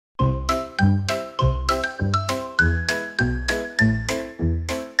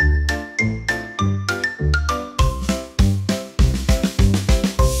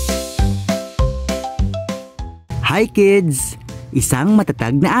Hi kids! Isang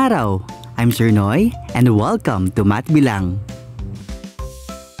matatag na araw. I'm Sir Noy and welcome to Math Bilang.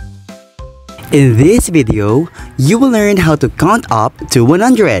 In this video, you will learn how to count up to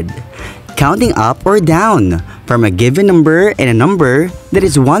 100. Counting up or down from a given number and a number that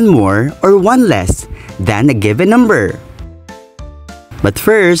is one more or one less than a given number. But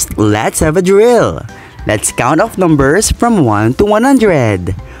first, let's have a drill. Let's count off numbers from 1 to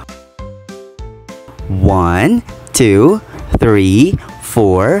 100. 1, 2, 3,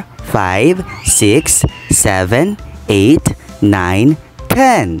 4, 5, 6, 7, 8, 9,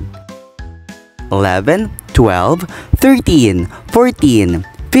 10, 11, 12, 13, 14,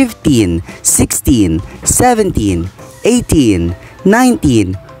 15, 16, 17, 18,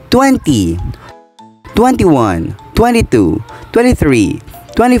 19, 20, 21, 22, 23,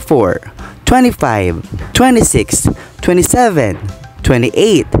 24, 25, 26, 27,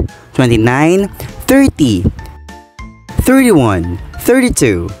 28, 29, 30, 31,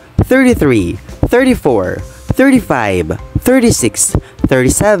 32, 33, 34, 35, 36,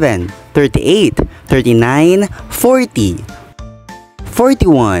 37, 38, 39, 40,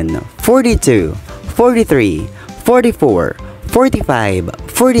 41, 42, 43, 44, 45,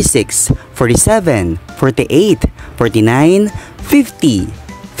 46, 47, 48, 49, 50,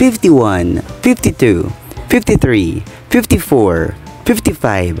 51, 52, 53, 54,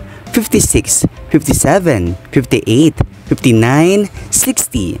 55, 56, 57, 58, 59,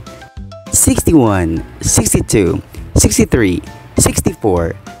 60, 61, 62, 63,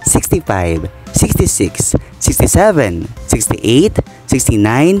 64, 65, 66, 67, 68,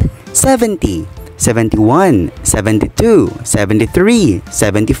 69, 70, 71, 72, 73,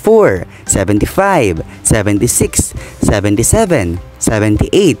 74, 75, 76, 77,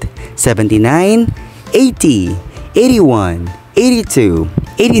 78, 79, 80, 81, 82,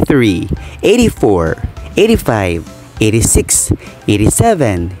 83, 84, 85, 86,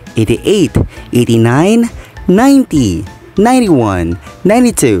 87, 88, 89, 90, 91,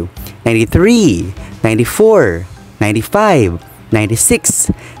 92, 93, 94, 95,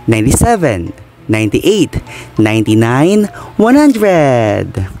 96, 97, 98, 99,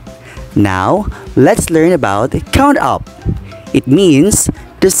 100. Now, let's learn about count up. It means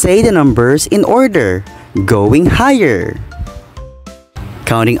to say the numbers in order, going higher.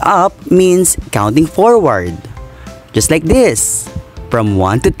 Counting up means counting forward, just like this, from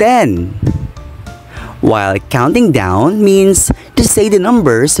 1 to 10. While counting down means to say the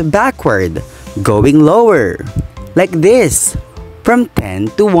numbers backward, going lower, like this, from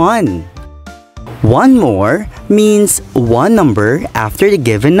 10 to 1. One more means one number after the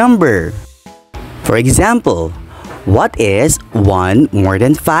given number. For example, what is 1 more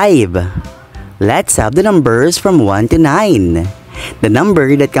than 5? Let's have the numbers from 1 to 9. The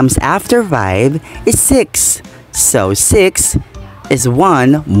number that comes after 5 is 6. So 6 is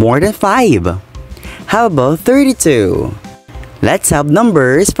 1 more than 5. How about 32? Let's have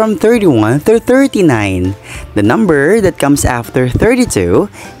numbers from 31 through 39. The number that comes after 32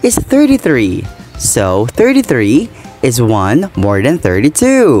 is 33. So 33 is 1 more than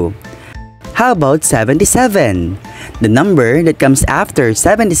 32. How about 77? The number that comes after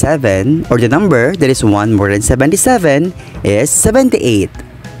 77, or the number that is 1 more than 77, is 78.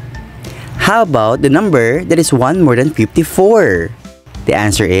 How about the number that is 1 more than 54? The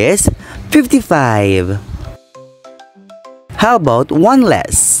answer is 55. How about 1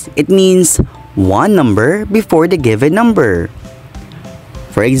 less? It means one number before the given number.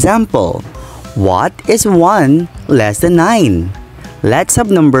 For example, what is 1 less than 9? Let's have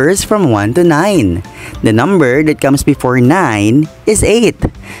numbers from 1 to 9. The number that comes before 9 is 8.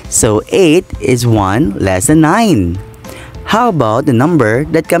 So 8 is 1 less than 9. How about the number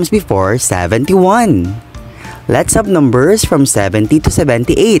that comes before 71? Let's have numbers from 70 to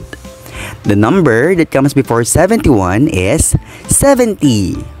 78. The number that comes before 71 is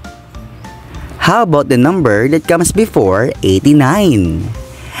 70. How about the number that comes before 89?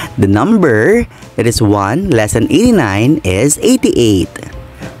 The number that is 1 less than 89 is 88.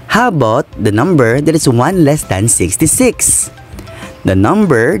 How about the number that is 1 less than 66? The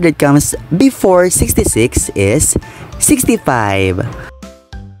number that comes before 66 is 65.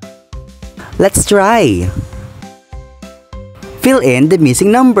 Let's try. Fill in the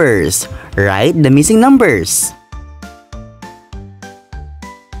missing numbers. Write the missing numbers.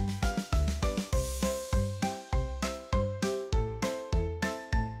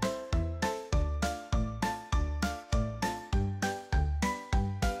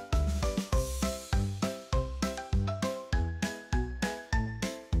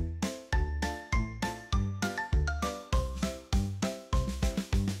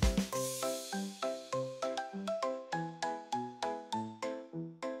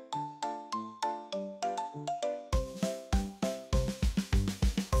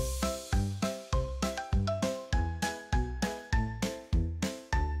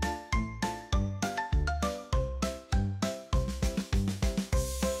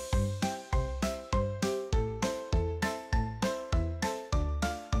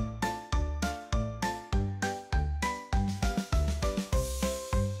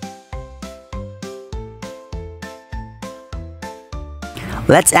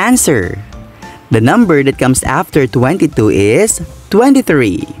 Let's answer. The number that comes after 22 is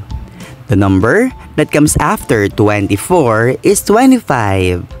 23. The number that comes after 24 is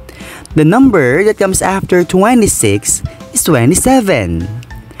 25. The number that comes after 26 is 27.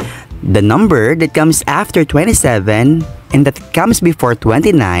 The number that comes after 27 and that comes before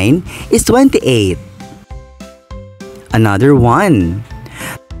 29 is 28. Another one.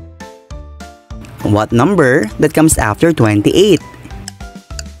 What number that comes after 28?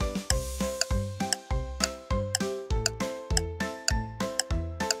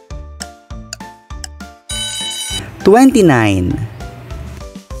 $29.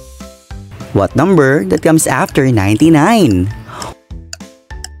 What number that comes after 99?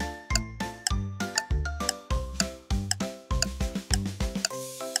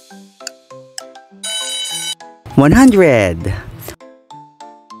 $100.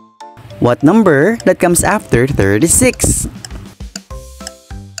 What number that comes after 36?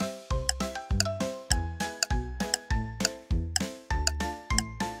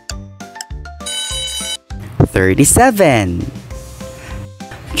 $37.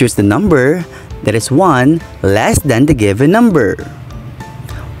 Choose the number that is 1 less than the given number.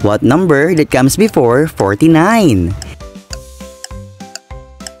 What number that comes before 49?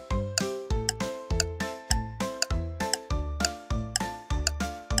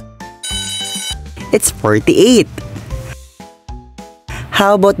 It's 48.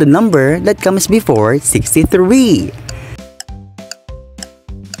 How about the number that comes before 63?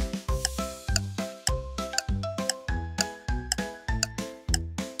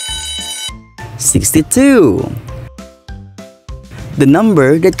 $62. The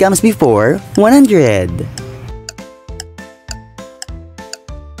number that comes before 100.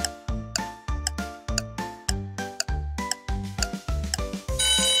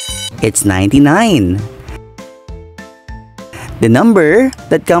 It's 99. The number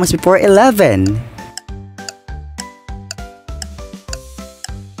that comes before 11.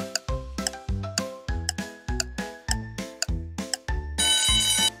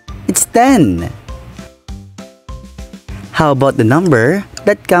 It's 10. How about the number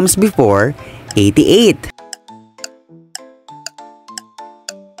that comes before 88?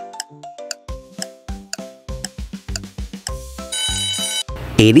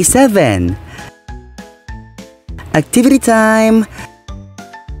 $87. Activity time.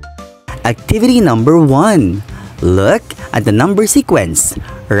 Activity number 1. Look at the number sequence.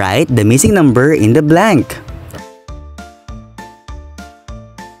 Write the missing number in the blank.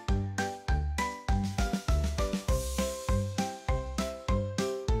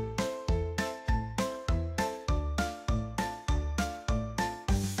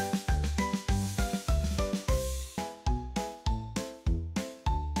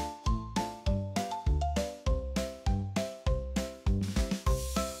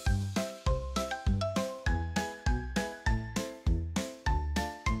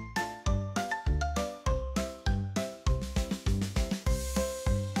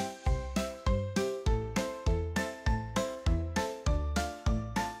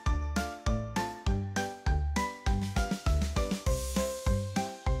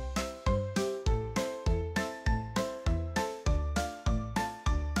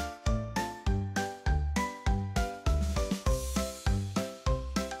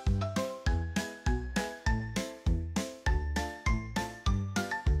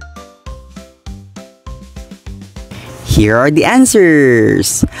 Here are the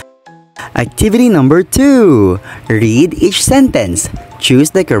answers. Activity number 2. Read each sentence. Choose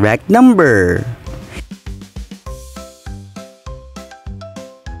the correct number.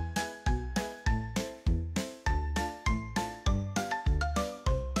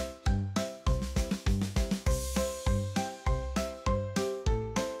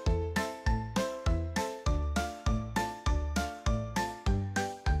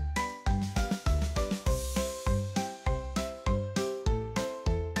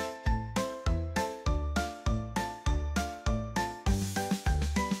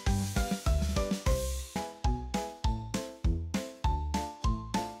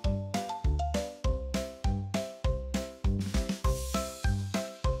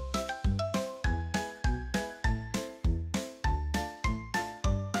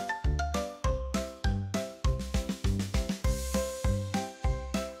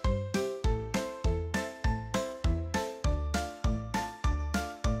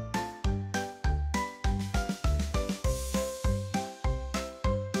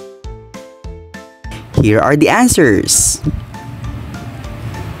 Here are the answers.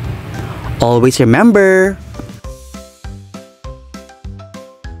 Always remember,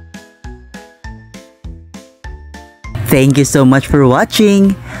 Thank you so much for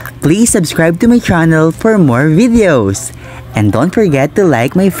watching. Please subscribe to my channel for more videos. And don't forget to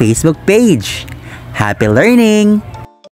like my Facebook page. Happy learning!